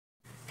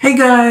Hey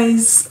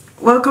guys,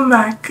 welcome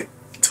back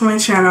to my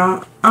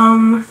channel.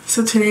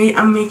 So today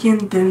I'm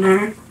making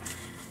dinner.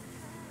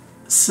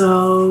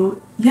 So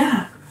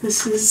yeah,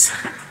 this is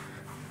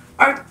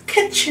our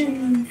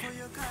kitchen.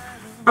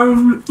 Yeah,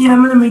 I'm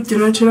gonna make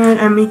dinner tonight.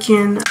 I'm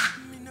making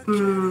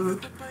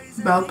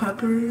bell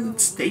pepper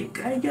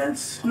steak, I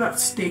guess. Not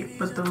steak,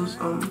 but those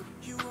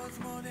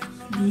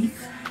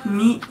beef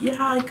meat. Yeah,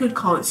 I could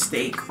call it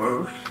steak,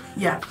 or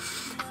yeah.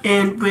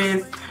 And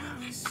with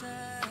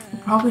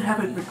probably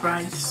have it with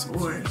rice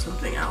or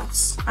something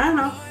else. I don't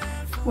know.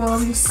 Well,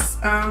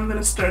 I'm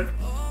gonna start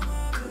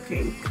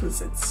cooking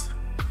because it's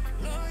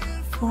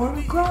 4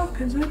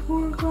 o'clock. Is it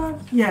 4 o'clock?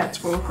 Yeah, it's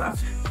 4 o'clock.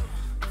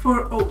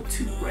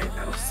 4:02 right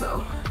now.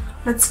 So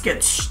let's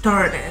get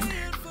started.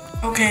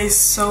 Okay,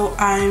 so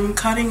I'm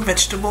cutting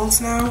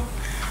vegetables now.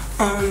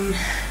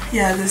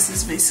 Yeah, this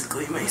is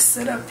basically my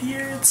setup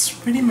here. It's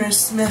pretty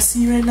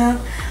messy right now.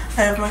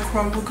 I have my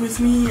Chromebook with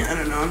me. I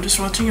don't know. I'm just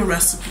watching a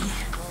recipe.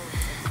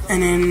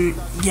 And then,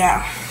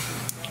 yeah,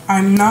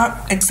 I'm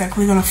not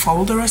exactly gonna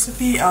follow the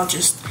recipe. I'll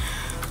just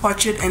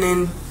watch it and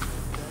then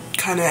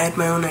kind of add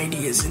my own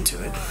ideas into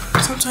it.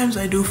 Sometimes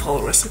I do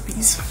follow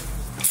recipes.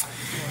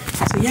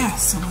 So yeah,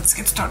 so let's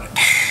get started.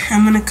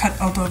 I'm gonna cut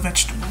all the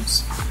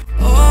vegetables.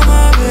 Oh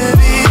my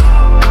baby,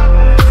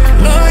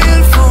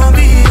 loyal for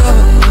me,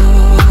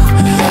 oh.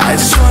 I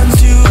just want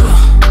you,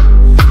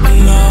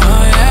 loyal,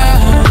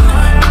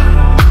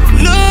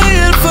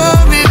 loyal for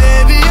me,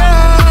 baby, oh.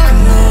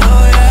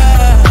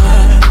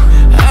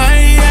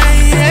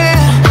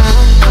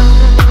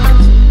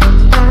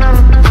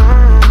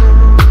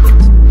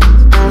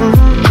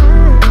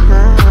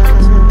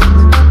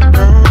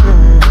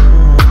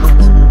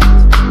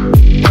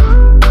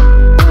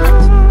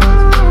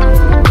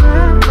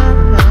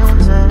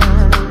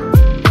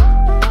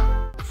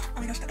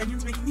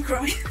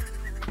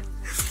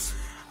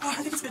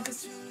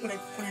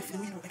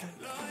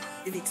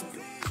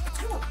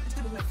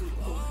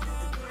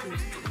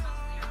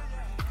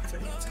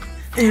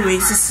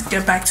 Anyways, let's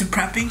get back to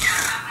prepping.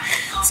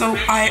 So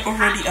I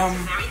already oh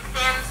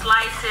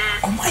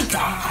my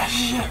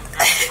gosh,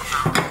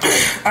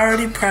 I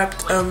already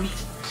prepped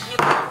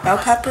bell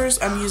peppers.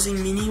 I'm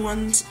using mini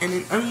ones, and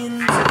then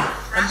onions.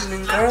 I'm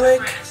doing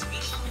garlic,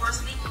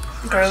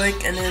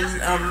 and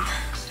then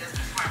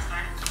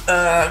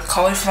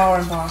cauliflower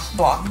and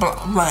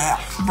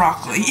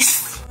broccoli.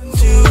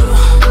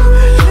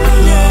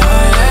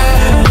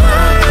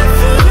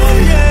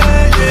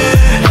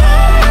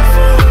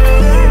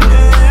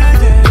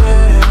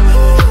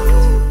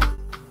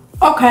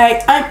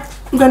 Okay, I'm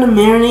gonna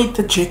marinate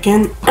the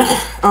chicken.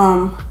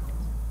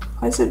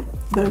 Why is it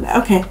there?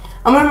 Okay,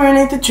 I'm gonna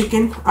marinate the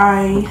chicken.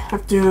 I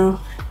have to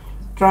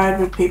dry it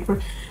with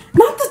paper.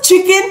 Not the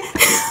chicken!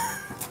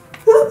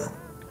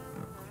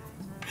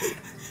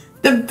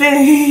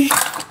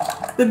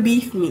 the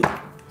beef meat.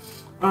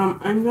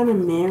 I'm gonna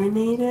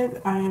marinate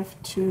it. I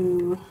have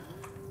to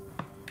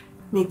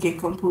make it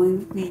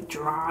completely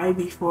dry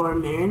before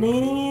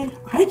marinating it.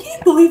 I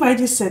can't believe I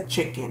just said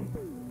chicken.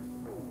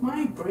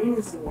 My brain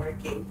isn't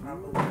working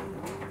probably.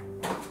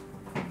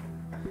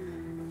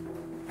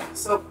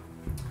 So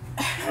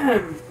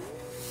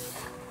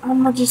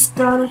I'm just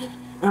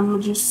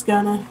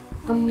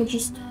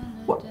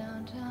what?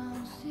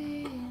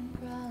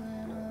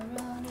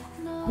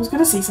 I was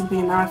gonna say something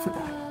and now I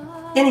forgot.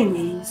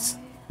 Anyways.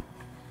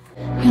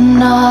 You're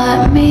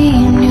not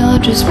mean, you're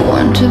just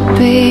want to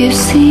be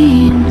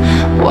seen,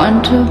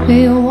 want to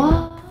be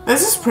what?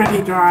 This is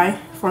pretty dry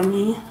for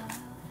me.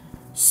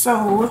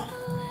 So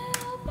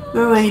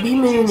the lady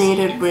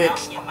marinated with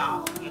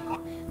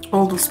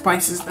all the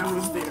spices that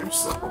was there,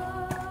 so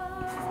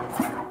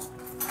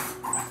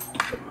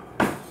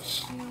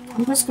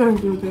I'm just gonna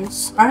do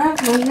this. I have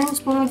measuring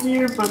spoons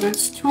here, but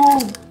it's too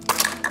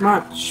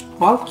much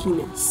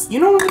bulkiness. You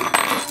know what?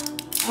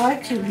 I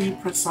like to be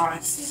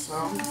precise, so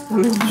I'm just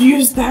gonna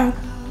use that.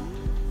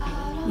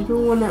 You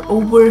don't wanna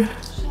over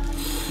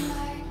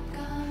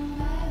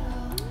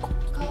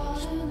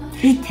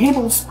 3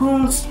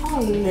 tablespoons.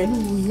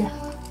 Hallelujah.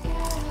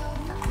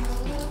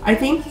 I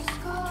think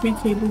 3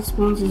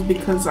 tablespoons is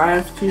because I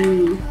have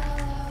to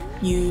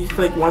use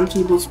like 1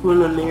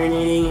 tablespoon of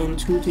marinating and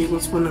 2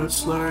 tablespoons of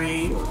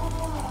slurry.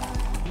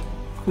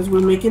 Because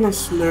we're making a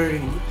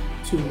slurry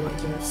too, I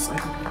guess.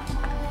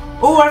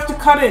 Oh, I have to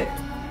cut it!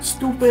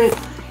 Stupid!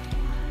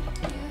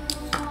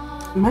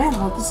 Am I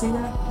allowed to say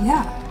that?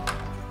 Yeah.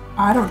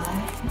 I don't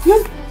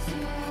know.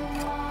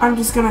 I'm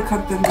just gonna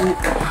cut the meat.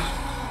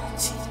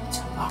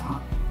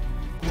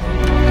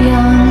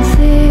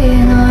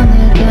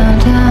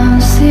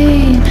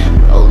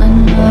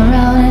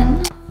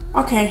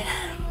 Okay,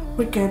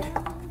 we're good.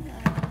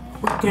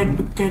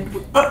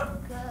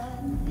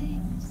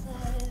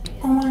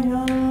 Oh my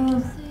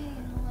god.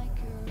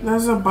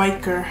 There's a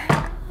biker.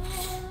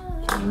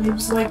 He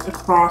lives like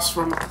across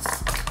from us.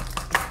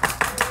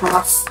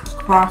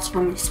 Across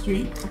from the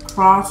street.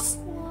 Across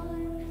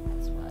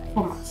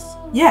from us.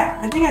 Yeah,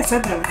 I think I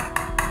said that.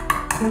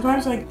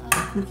 Sometimes I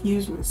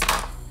confuse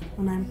myself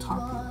when I'm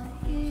talking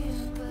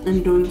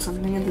and doing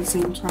something at the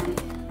same time.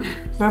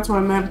 That's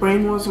why my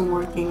brain wasn't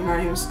working.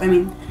 I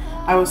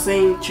was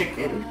saying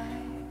chicken.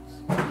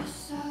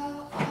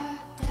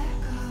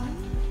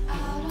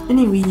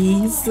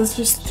 Anyways, let's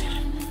just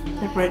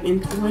get right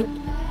into it.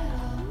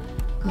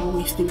 No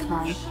wasting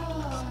time.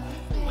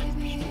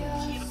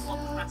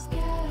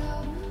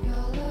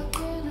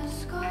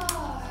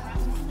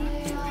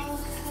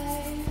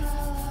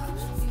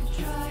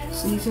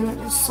 Season it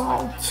with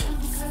salt,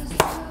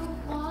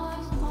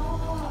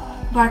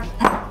 black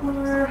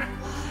pepper.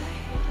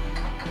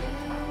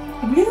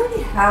 We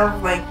already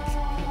have like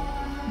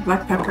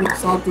black pepper and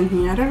salt in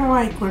here. I don't know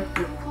why I grabbed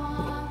it.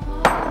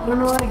 I don't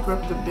know why I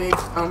grabbed the big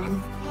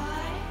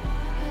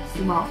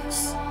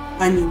box.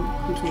 I mean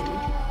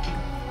container.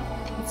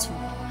 It's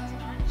fine.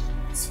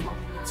 It's fine.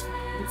 It's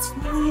fine. It's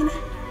fine.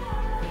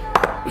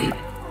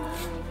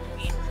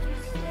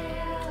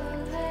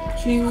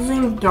 She's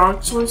using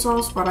dark soy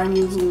sauce, but I'm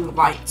using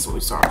light soy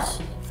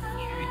sauce.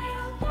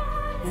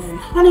 And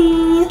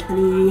honey.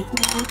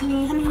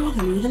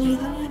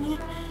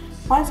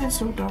 Why is it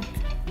so dark?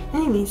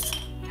 Anyways.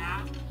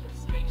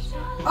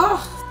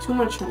 Oh, too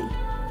much honey.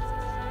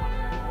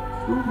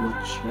 Too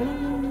much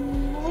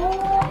honey.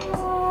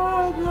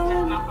 Oh,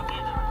 no.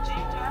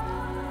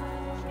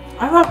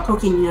 I love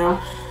cooking,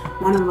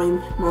 one of my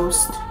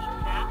most,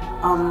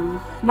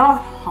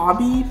 not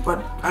hobby,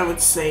 but I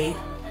would say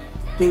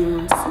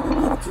things.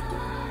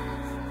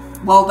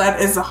 Well,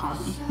 that is a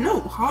hobby.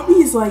 No,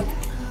 hobby is like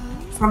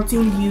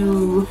something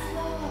you,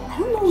 I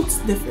don't know what's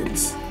the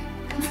difference.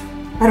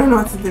 I don't know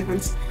what's the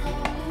difference.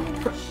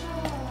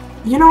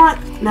 You know what?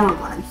 Never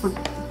mind.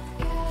 Forget it.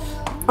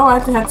 Oh, I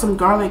have to add some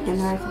garlic in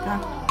there. I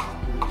forgot.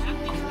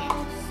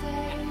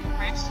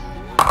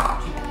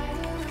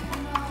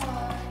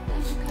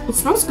 It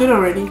smells good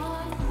already.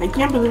 I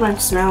can't believe I'm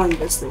smelling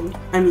this thing.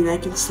 I mean, I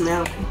can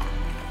smell it.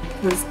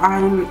 Because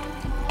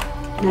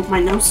like,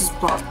 my nose is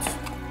blocked.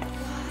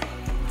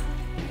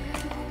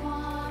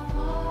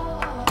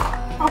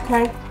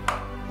 Okay.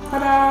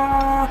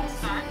 Ta-da!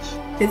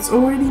 It's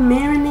already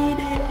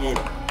marinated.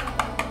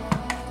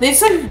 They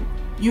said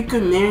you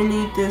could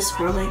marinate this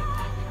for like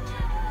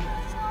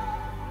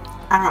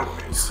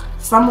hours.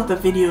 Some of the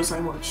videos I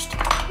watched.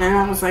 And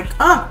I was like,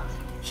 oh,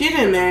 she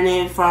didn't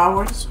marinate it for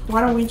hours.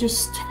 Why don't we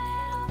just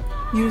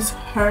use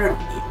her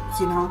meals,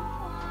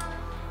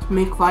 to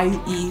make life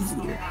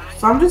easier.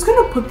 So I'm just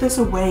gonna put this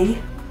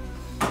away,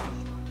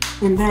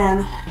 and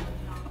then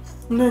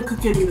I'm gonna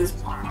cook it in this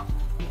pot.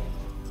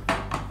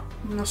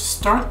 I'm gonna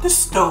start the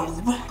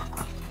stove.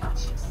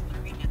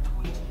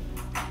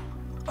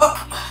 Oh.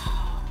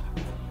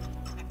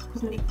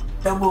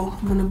 Double.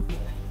 I'm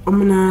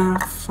gonna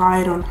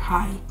fry it on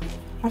high.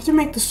 I have to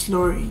make the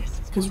slurry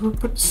because we'll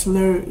put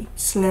slurry.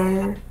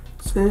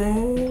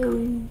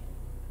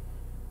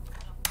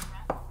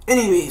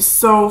 Anyways,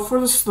 so for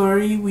the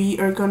slurry, we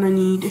are gonna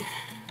need.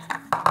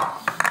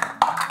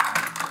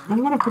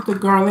 I'm gonna put the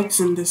garlics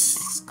in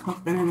this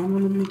cup, and then I'm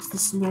gonna mix the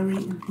slurry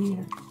in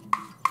here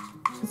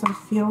because I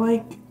feel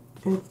like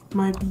it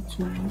might be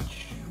too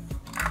much.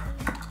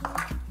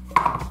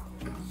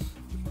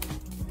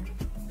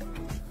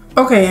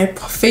 Okay, I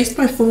faced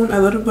my phone a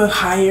little bit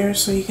higher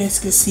so you guys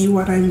can see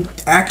what I'm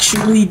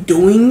actually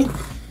doing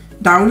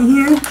down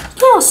here. You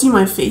can't see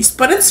my face,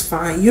 but it's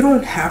fine. You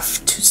don't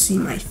have to see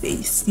my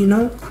face,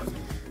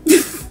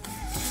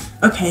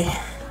 Okay.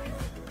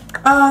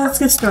 Let's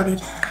get started.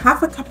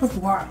 Half a cup of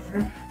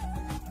water.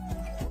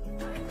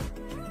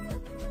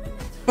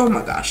 Oh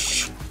my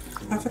gosh.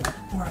 Half a cup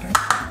of water.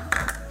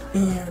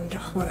 And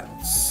what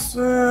else?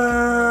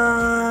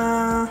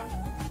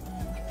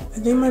 I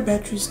think my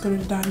battery's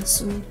gonna die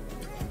soon.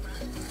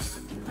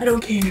 I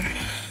don't care.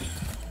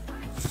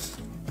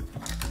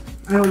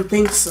 I don't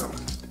think so.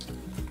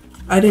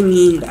 I didn't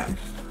mean that.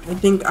 I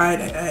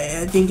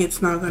think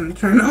it's not gonna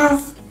turn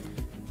off.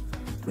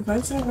 If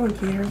I say I don't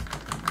care,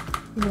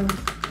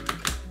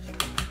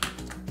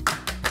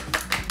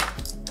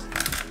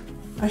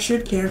 I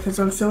should care because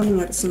I'm filming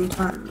at the same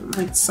time. It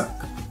might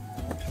suck.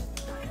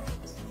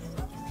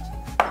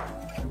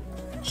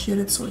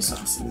 Shredded soy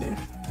sauce in there.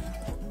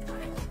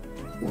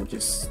 We'll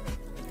just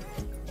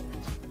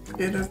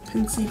get a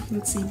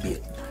pincy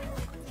bit.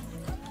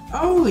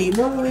 Holy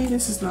moly,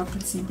 this is not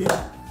pincy bit.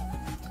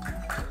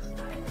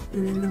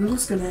 And then I'm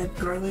just gonna add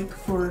garlic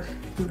for,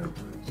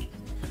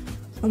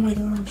 Oh my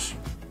gosh,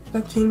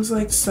 that thing's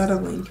like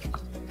settling.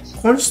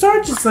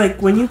 Cornstarch is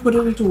like when you put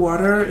it into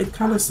water, it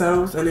kind of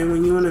settles, and then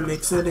when you want to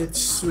mix it,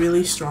 it's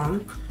really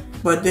strong.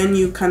 But then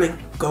you kind of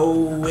go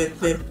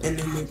with it, and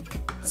then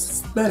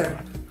it's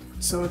better.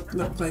 So it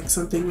looked like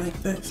something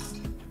like this.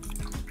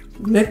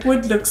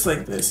 Liquid looks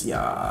like this,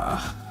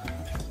 yeah.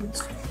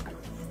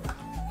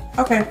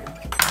 Okay,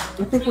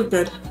 I think we're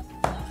good.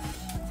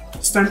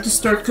 It's time to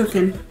start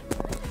cooking.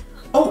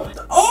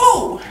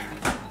 Oh!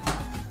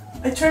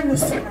 I turned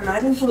this on. I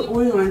didn't put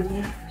oil in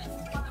there.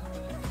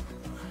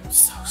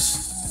 So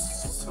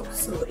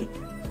silly.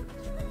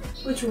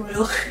 Which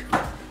oil?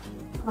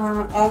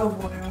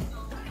 Olive oil.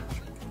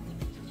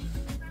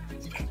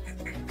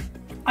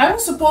 I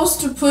was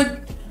supposed to put.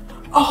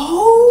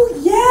 Oh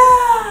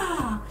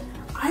yeah!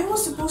 I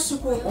was supposed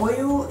supposed to put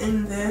oil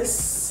in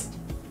this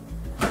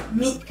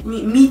meat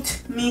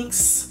mix,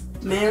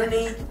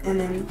 marinade, and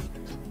then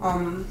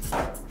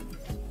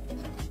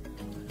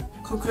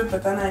cook it,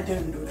 but then I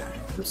didn't do that.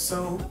 I'm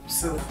so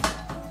silly.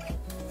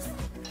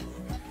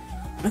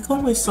 I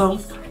call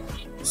myself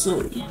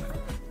silly.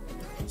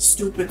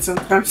 Stupid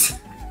sometimes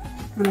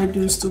when I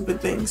do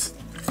stupid things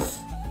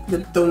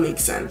that don't make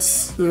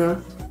sense, you know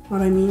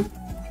what I mean?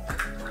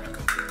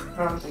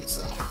 I don't think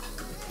so.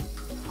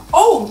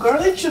 Oh,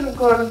 garlic should have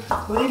gone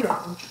later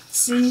on.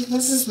 See,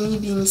 this is me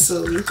being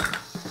silly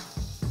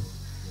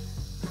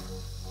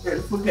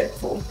and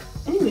forgetful.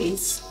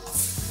 Anyways,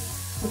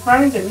 we're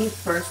frying the meat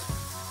first.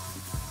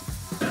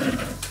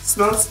 It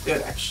smells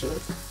good actually.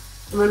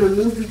 I'm gonna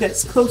move you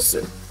guys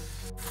closer.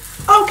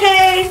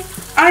 Okay,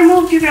 I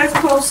moved you guys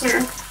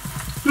closer.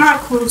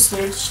 Not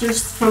closer, it's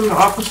just from the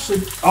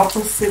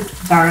opposite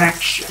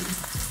direction.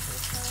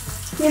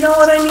 You know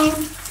what I mean?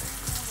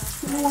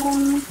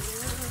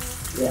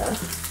 Yeah.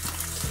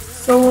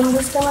 So I'm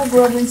just gonna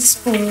grab a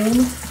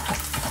spoon.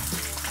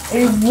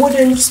 A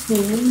wooden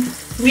spoon.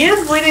 We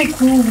have really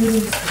cool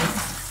wooden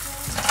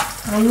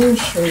spoons. I'm gonna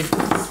show you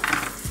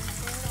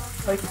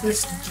this. Like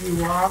this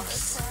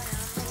G-Rocks.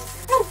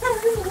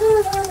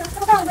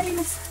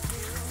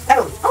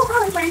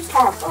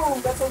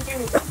 Oh, that's so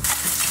cute.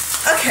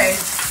 Okay,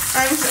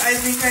 I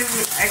think I'm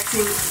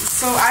acting.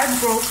 So I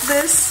broke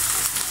this,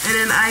 and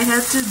then I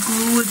had to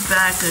glue it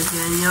back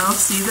again. Y'all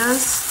see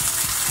this?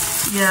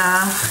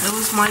 Yeah, it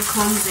was my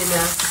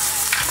clumsiness,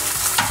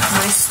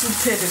 my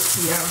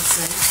stupidity, I would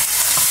say.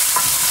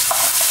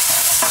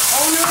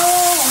 Oh no!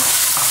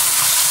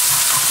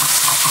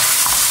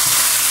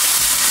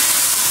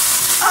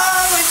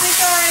 Oh, I think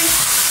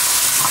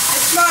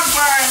it's not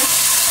burned.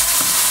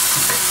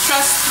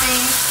 Trust me,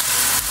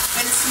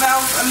 it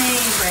smells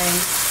amazing.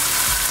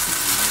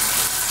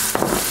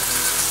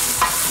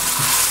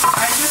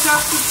 I just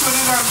have to put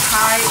it on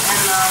high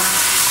and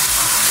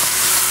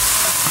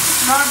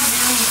not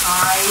really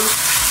high,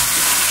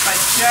 but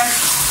just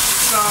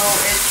so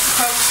it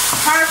cooks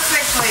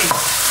perfectly.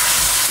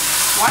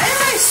 Why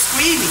am I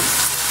screaming?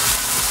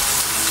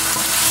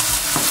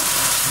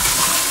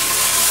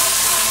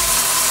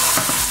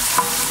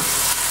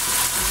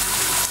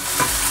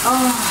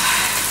 Oh,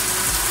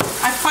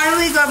 I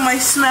finally got my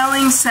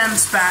smelling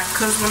sense back,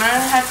 because when I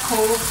had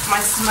cold,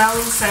 my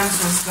smelling sense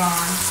was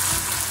gone.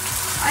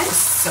 I'm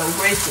so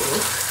grateful.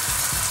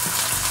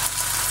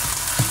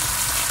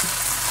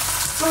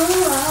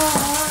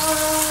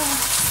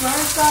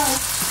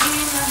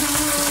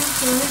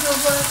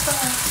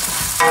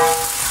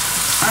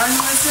 I'm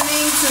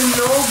listening to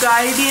No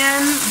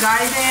Guidance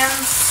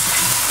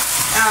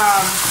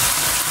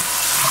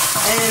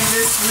and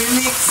this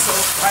remix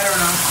of, I don't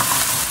know,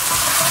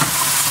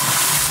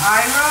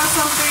 Ira or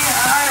something,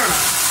 I don't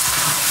know,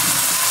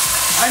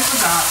 I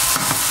forgot.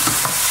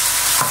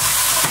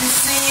 You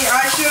see,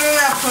 I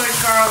shouldn't have put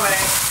garlic,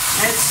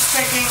 it's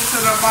sticking to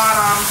the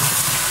bottom.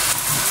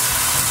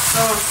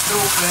 So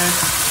stupid.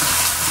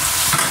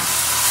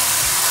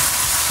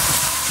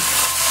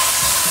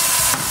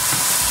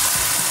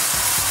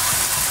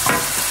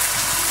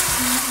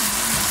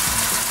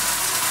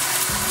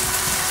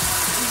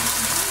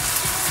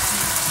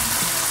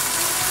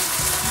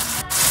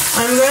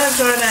 I'm gonna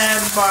try to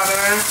add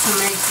butter to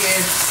make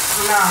it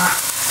not,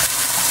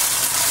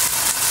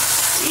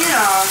 you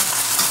know.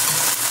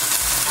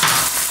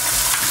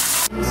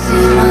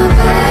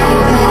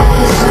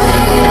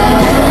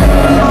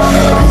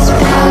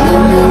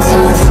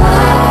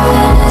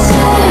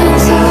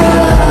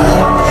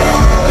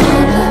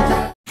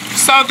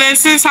 So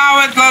this is how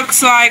it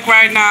looks like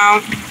right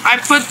now. I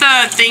put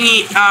the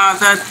thingy,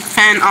 the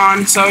fan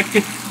on so it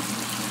could,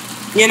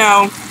 you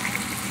know,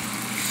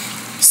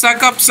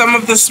 suck up some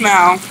of the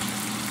smell.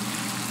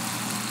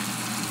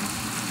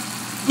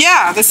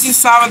 Yeah, this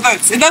is how it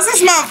looks. It doesn't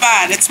smell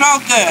bad. It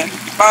smells good,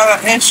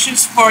 but it's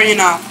just for, you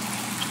know,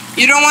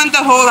 you don't want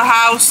the whole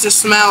house to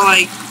smell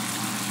like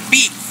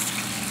beef.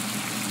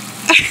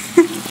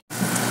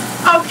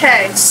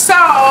 Okay, so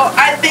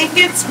I think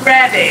it's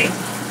ready.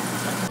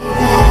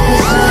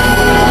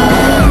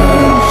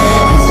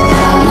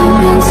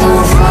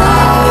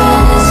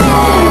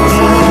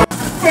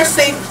 For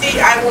safety,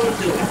 I won't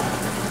do it.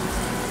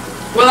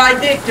 Well, I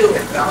did do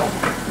it though.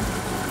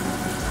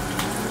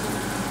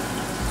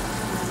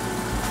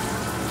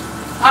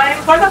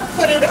 I'm gonna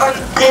put it on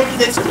in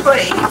this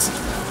plate.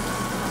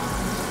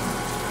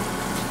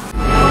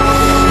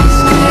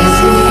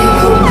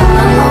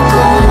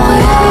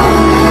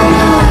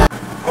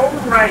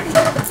 Alrighty.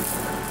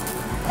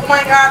 Oh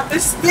my god,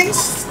 this thing's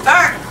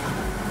stuck.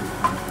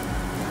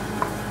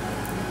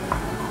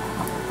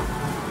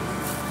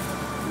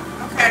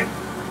 Okay.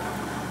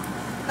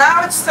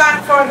 Now it's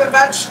time for the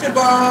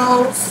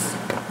vegetables.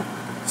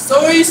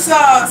 Soy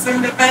sauce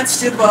and the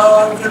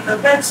vegetables.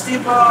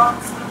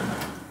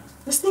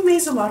 This thing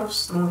makes a lot of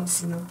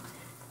noise, you know.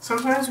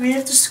 Sometimes we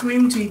have to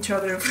scream to each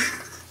other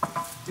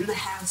in the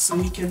house so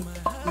we can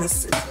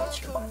listen to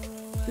each other.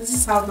 This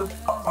is how the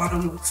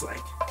bottom looks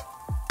like.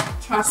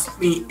 Trust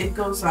me, it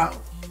goes out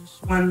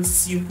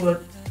once you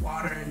put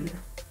water in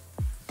there.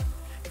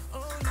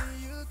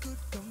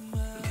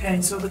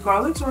 Okay, so the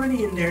garlic's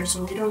already in there,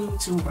 so we don't need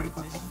to worry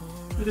about that.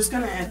 We're just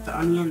gonna add the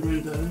onion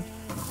and the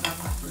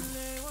pepper.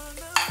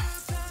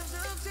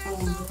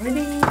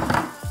 Alrighty.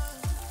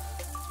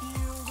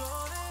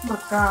 Oh my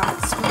god,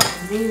 it smells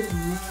amazing,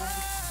 man.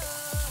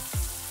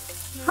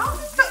 How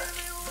did that?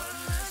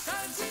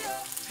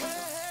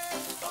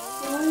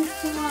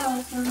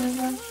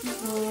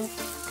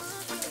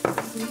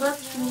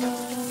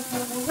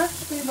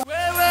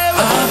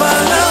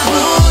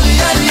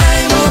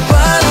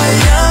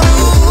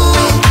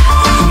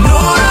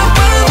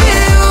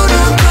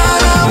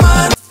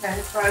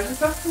 Okay, so I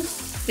just have to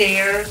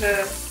stir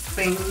the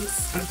things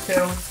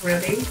until it's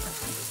ready.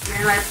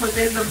 And I put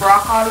in the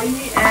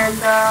broccoli and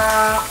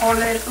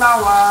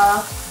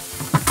cauliflower.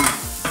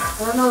 I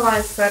don't know why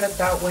I said it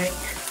that way.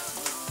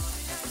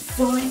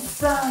 Soy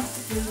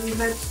sauce and the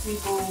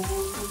vegetables.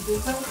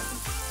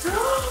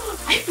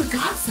 I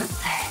forgot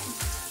something.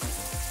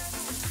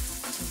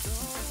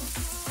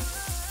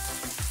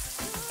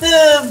 The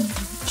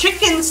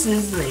chicken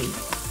seasoning.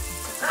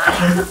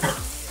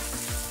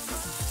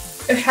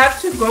 It had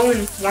to go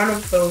in one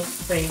of those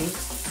things.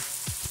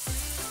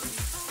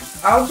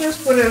 I'll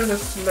just put in the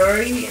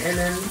slurry and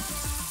then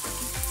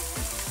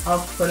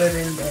I'll put it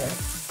in there.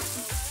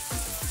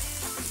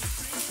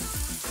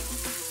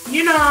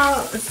 You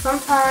know,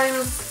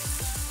 sometimes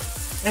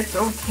it's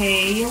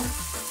okay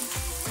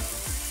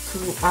to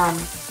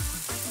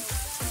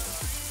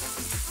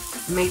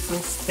make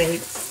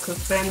mistakes,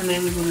 because then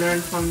you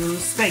learn from your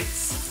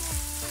mistakes,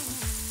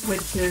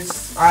 which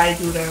is, I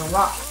do that a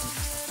lot.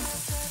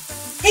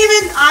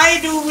 Even I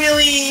do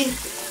really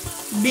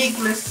big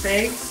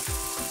mistakes.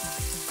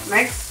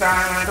 Next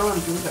time I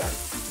don't do that,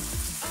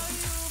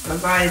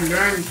 because I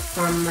learned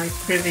from my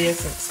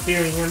previous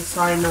experience.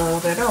 I know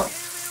that, oh,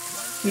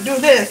 you do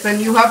this and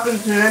you happen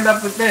to end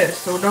up with this,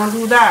 so don't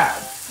do that.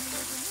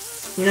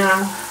 You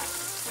know?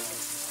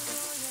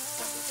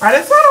 But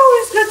it's not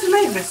always good to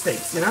make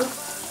mistakes, you know?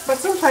 But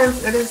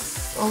sometimes it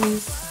is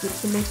always good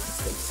to make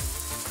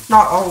mistakes.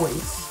 Not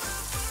always.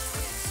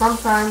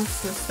 Sometimes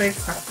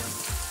mistakes happen.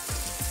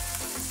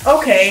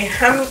 Okay,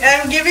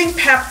 I'm giving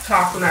pep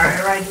talk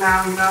now, right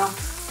now, you know?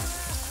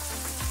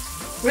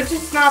 Which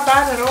is not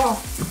bad at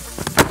all.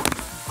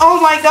 Oh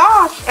my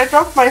gosh, I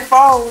dropped my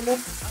phone.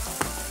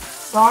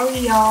 Sorry,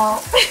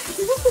 y'all.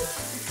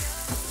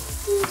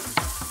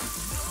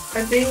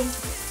 I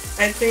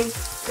think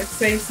it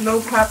says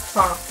no pep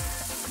talk.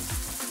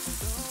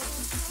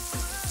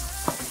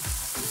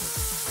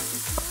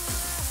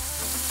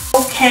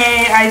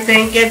 Okay, I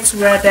think it's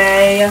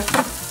ready.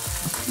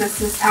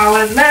 This is how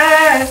it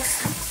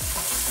looks.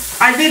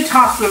 I did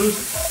toss them.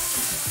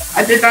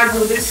 I did not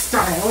do this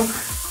style.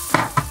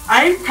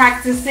 I'm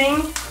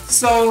practicing,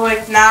 so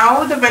like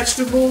now the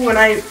vegetable, when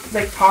I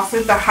like toss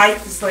it, the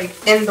height is like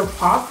in the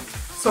pot.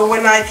 So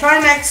when I try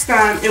next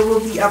time, it will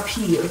be up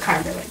here,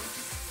 kind of like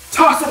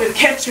toss it and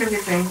catch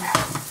everything.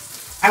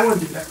 I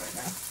won't do that right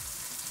now,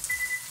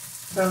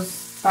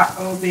 because that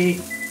will be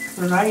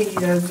right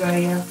as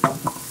I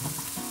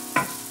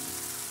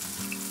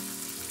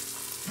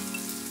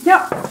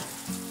yeah.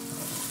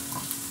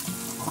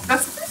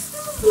 This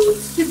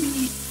needs to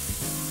be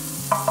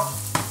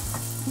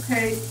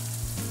okay.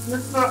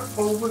 Let's not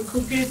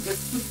overcook it.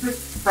 Let's put the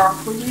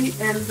broccoli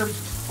and the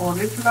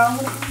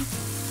cauliflower in.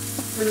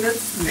 And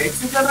let's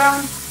mix it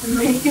around and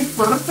make it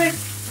perfect.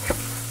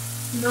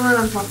 You know what,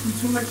 I'm talking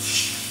too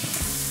much.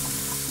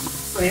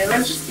 So yeah,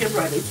 let's just get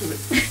right into it.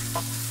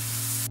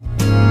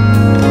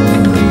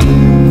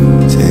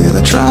 Till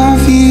I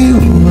drive you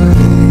away.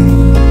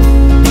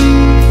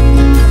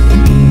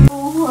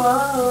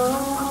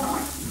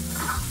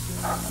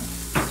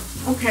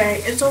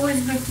 Okay, it's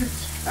always good to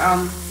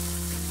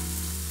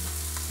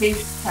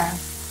taste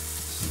test.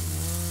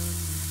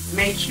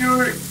 Make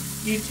sure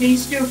you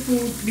taste your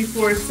food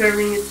before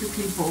serving it to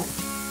people.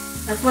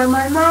 That's what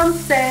my mom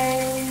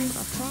says.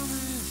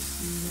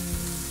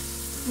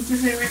 Which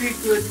is a really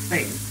good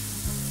thing.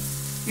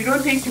 If you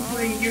don't taste your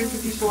food and you give it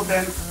to people,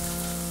 then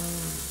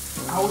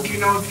how would you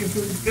know if your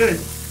food is good?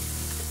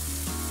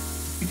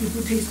 If your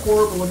food tastes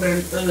horrible, then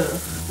it's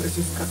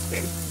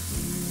disgusting.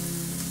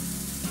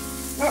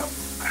 Well,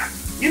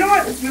 you know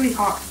what? It's really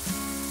hot.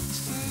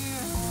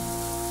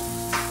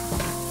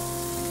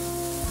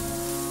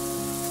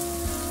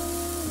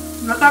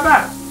 Not that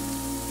bad.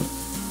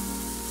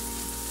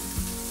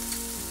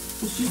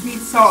 It just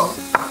needs salt.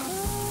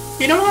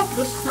 You know what?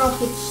 Let's not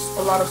put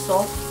a lot of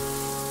salt.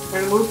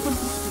 And we'll put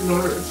the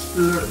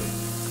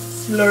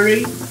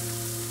slurry.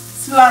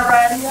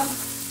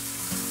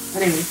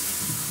 Anyway.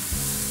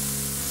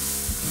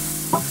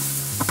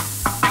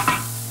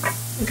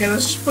 Okay,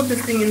 let's just put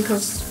this thing in,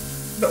 because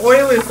the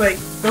oil is like,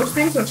 those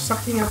things are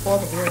sucking up all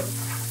the oil.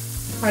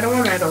 I don't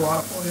want to add a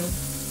lot of oil.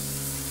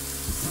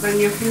 Then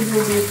your food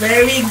will be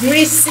very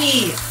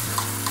greasy.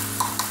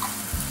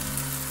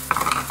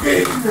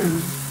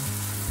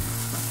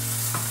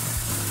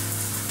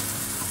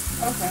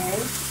 Okay.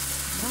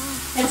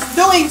 It's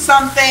doing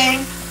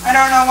something. I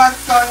don't know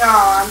what's going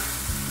on.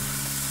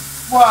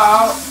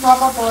 Well,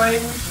 probably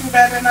we should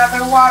add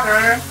another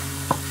water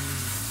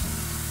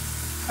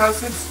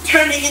because it's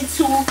turning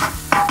into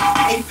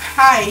a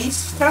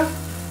paste.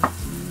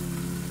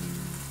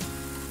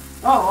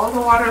 Oh, all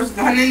the water's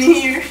gone in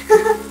here.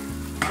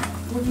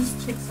 We'll just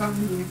take some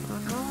here.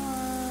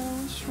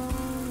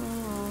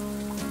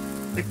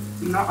 Like,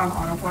 not a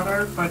lot of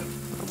water, but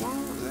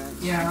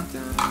yeah.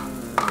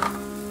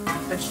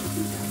 That should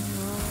be good.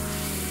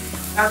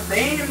 Now,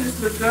 damn, this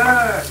looks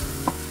good.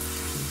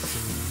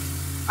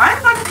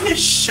 I'm gonna be a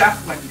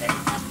chef one day.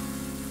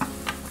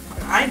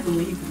 I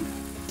believe in that.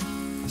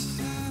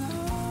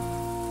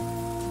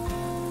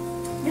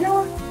 You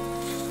know what?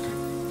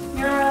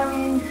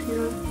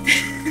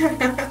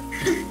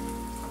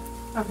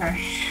 Okay.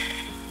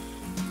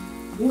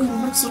 Ooh,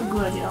 it looks so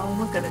good, y'all.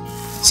 Look at it.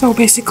 So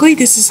basically,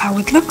 this is how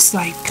it looks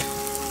like.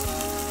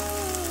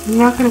 I'm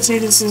not gonna say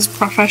this is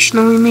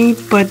professionally made,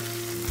 but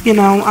you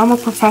know, I'm a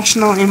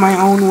professional in my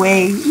own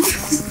way.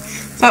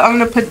 So I'm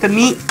gonna put the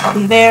meat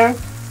in there,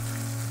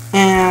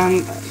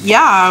 and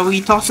yeah,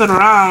 we toss it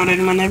around,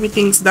 and when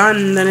everything's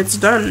done, then it's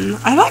done.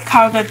 I like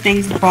how that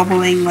thing's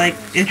bubbling, like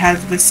it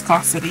has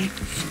viscosity.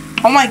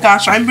 Oh my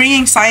gosh, I'm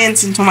bringing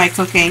science into my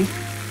cooking.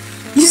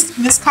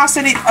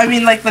 Viscosity, I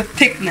mean like the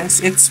thickness.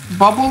 It's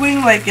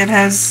bubbling like it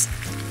has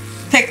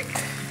thick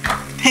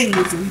things.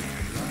 I don't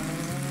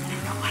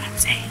know what I'm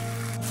saying.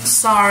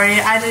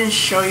 Sorry, I didn't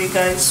show you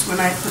guys when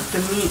I put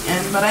the meat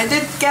in, but I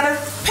did get a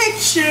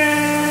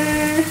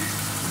picture.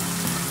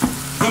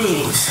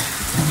 Anyways.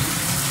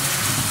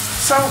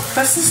 So,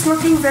 this is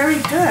looking very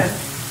good.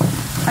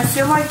 I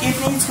feel like it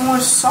needs more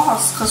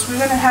sauce because we're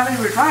going to have it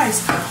with rice.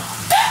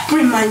 That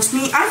reminds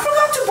me, I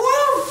forgot to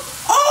boil.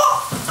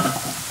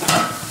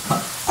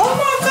 Oh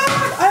my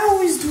god, I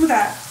always do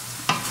that.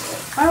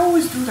 I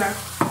always do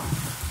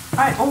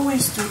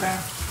that.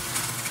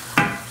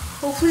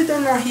 Hopefully they're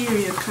not here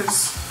yet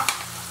because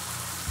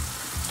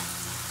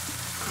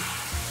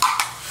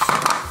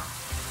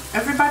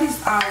everybody's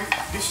out.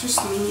 It's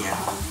just me at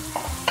home.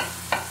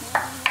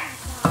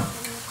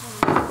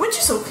 Which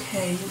is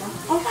okay, you know.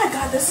 Oh my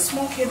god, there's a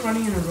small kid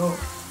running in the road.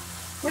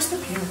 Where's the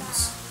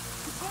parents?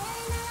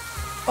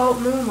 Oh,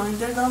 never mind,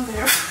 they're down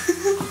there.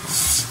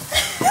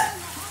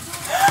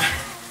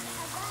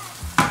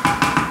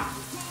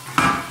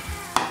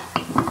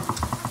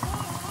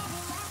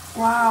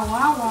 Wow.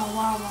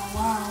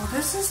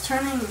 This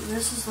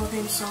is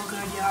looking so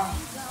good, y'all.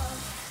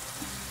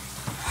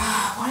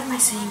 Why am I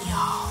saying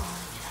y'all?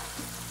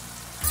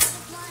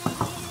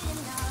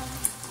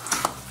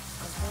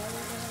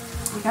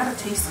 We gotta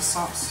taste the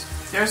sauce.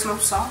 There's no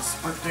sauce,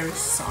 but there is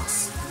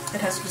sauce.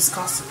 It has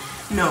viscosity.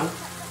 No.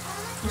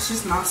 Let's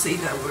just not say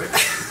that word.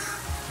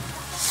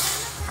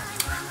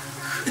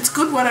 It's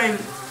good what I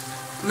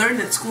learned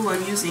at school.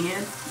 I'm using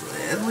it.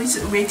 At least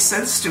it makes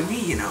sense to me,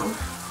 you know.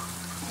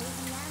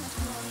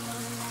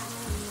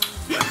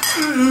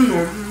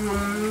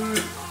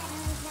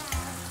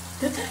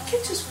 Did that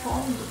kid just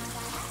fall?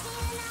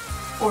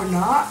 Or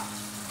not?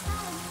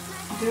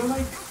 They're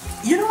like,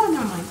 you know what?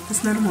 Never mind.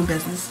 It's none of my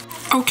business.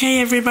 Okay,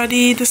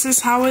 everybody, this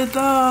is how it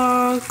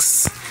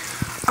looks.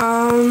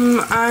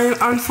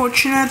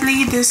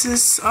 Unfortunately, this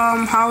is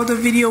how the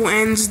video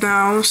ends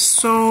now.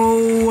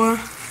 So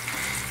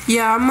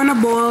yeah, I'm gonna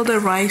boil the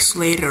rice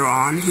later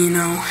on, you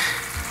know.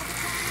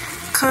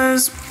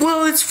 Cause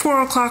well, it's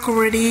 4 o'clock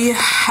already,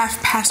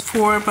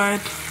 4:30,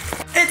 but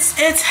it's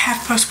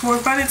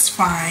 4:30, but it's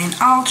fine.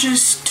 I'll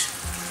just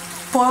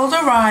boil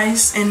the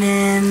rice and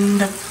then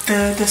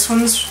this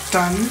one's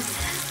done.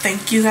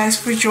 Thank you guys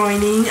for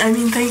joining.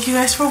 Thank you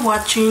guys for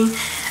watching.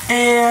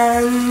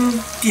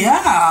 And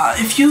yeah,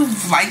 if you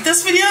like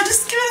this video,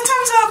 just give it a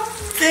thumbs up.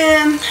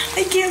 And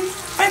thank you.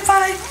 Bye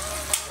bye.